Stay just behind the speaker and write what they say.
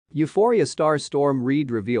Euphoria star Storm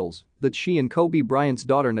Reid reveals that she and Kobe Bryant's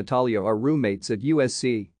daughter Natalia are roommates at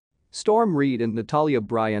USC. Storm Reid and Natalia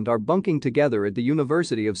Bryant are bunking together at the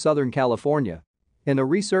University of Southern California. In a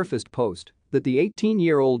resurfaced post that the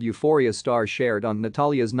 18-year-old Euphoria star shared on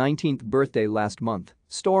Natalia's 19th birthday last month,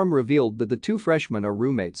 Storm revealed that the two freshmen are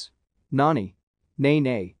roommates. Nani. Nay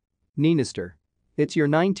nay. Ninister. It's your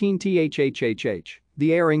 19th,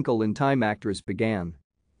 the A Wrinkle in Time actress began.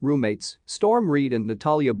 Roommates, Storm Reid and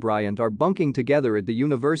Natalia Bryant are bunking together at the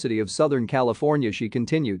University of Southern California, she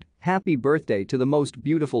continued. Happy birthday to the most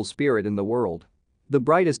beautiful spirit in the world. The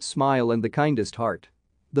brightest smile and the kindest heart.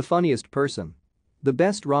 The funniest person. The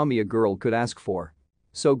best Rami a girl could ask for.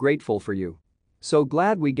 So grateful for you. So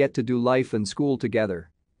glad we get to do life and school together.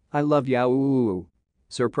 I love ya. Ooh.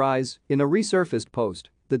 Surprise, in a resurfaced post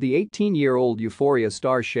that the 18-year-old Euphoria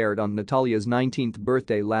star shared on Natalia's 19th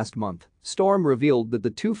birthday last month, Storm revealed that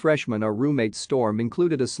the two freshmen are roommates. Storm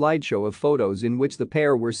included a slideshow of photos in which the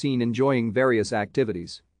pair were seen enjoying various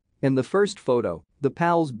activities. In the first photo, the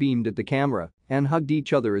pals beamed at the camera and hugged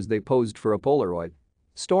each other as they posed for a Polaroid.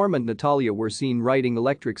 Storm and Natalia were seen riding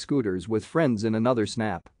electric scooters with friends in another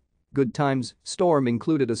snap. Good times, Storm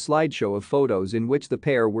included a slideshow of photos in which the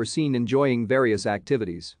pair were seen enjoying various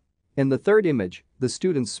activities. In the third image, the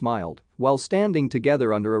students smiled while standing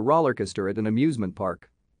together under a rollercoaster at an amusement park.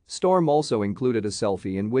 Storm also included a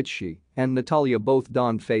selfie in which she and Natalia both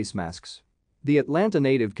donned face masks. The Atlanta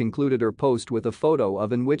native concluded her post with a photo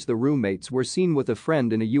of in which the roommates were seen with a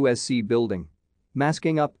friend in a USC building.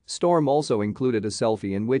 Masking up, Storm also included a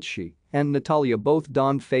selfie in which she and Natalia both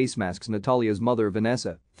donned face masks. Natalia's mother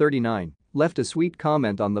Vanessa, 39, left a sweet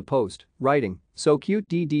comment on the post, writing, "So cute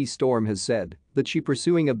DD." Storm has said that she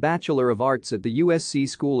pursuing a Bachelor of Arts at the USC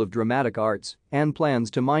School of Dramatic Arts and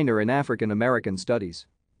plans to minor in African American Studies.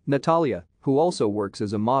 Natalia, who also works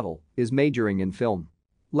as a model, is majoring in film.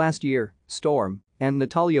 Last year, Storm and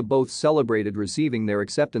Natalia both celebrated receiving their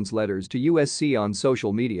acceptance letters to USC on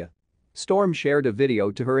social media. Storm shared a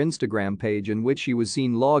video to her Instagram page in which she was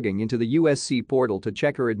seen logging into the USC portal to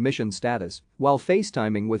check her admission status while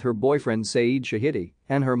FaceTiming with her boyfriend Saeed Shahidi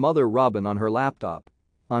and her mother Robin on her laptop.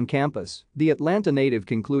 On campus, the Atlanta native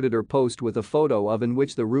concluded her post with a photo of in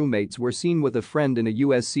which the roommates were seen with a friend in a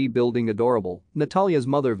USC building. Adorable. Natalia's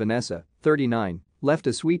mother Vanessa, 39, left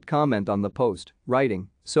a sweet comment on the post, writing,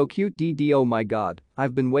 "So cute DD. Oh my god,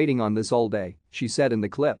 I've been waiting on this all day," she said in the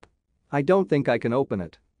clip. "I don't think I can open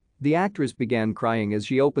it." The actress began crying as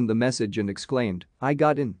she opened the message and exclaimed, "I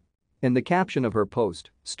got in." In the caption of her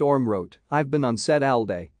post, Storm wrote, "I've been on set all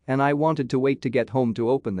day and I wanted to wait to get home to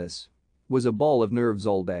open this. Was a ball of nerves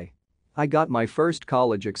all day. I got my first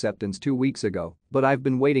college acceptance 2 weeks ago, but I've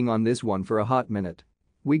been waiting on this one for a hot minute.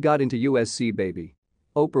 We got into USC, baby."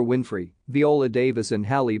 Oprah Winfrey, Viola Davis and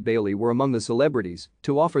Halle Bailey were among the celebrities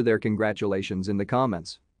to offer their congratulations in the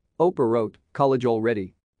comments. Oprah wrote, "College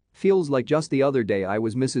already? Feels like just the other day I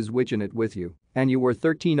was Mrs. Witchin' it with you and you were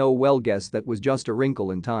 13. Oh well, guess that was just a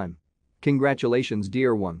wrinkle in time. Congratulations,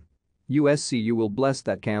 dear one. USC, you will bless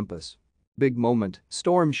that campus." Big moment.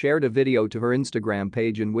 Storm shared a video to her Instagram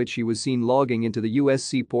page in which she was seen logging into the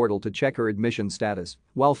USC portal to check her admission status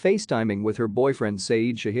while FaceTiming with her boyfriend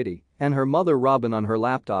Saeed Shahidi and her mother Robin on her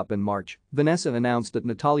laptop. In March, Vanessa announced that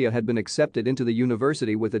Natalia had been accepted into the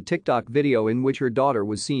university with a TikTok video in which her daughter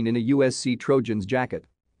was seen in a USC Trojans jacket.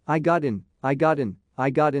 "I got in, I got in, I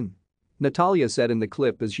got in," Natalia said in the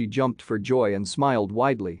clip as she jumped for joy and smiled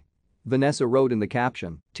widely. Vanessa wrote in the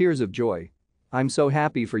caption, "Tears of joy. I'm so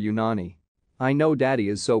happy for you, Nani. I know Daddy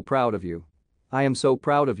is so proud of you. I am so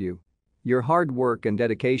proud of you. Your hard work and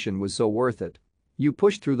dedication was so worth it. You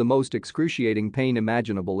pushed through the most excruciating pain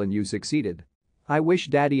imaginable and you succeeded. I wish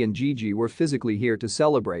Daddy and Gigi were physically here to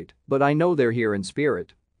celebrate, but I know they're here in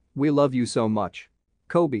spirit. We love you so much."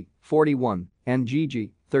 Kobe, 41, and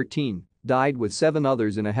Gigi, 13, died with 7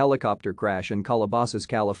 others in a helicopter crash in Calabasas,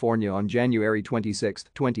 California on January 26,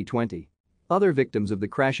 2020. Other victims of the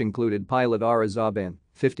crash included pilot Ara Zaban,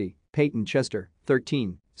 50, Peyton Chester,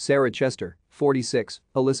 13, Sarah Chester, 46,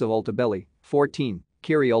 Alyssa Altabelli, 14,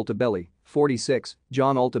 Kiri Altabelli, 46,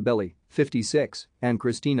 John Altabelli, 56, and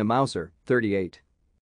Christina Mauser, 38.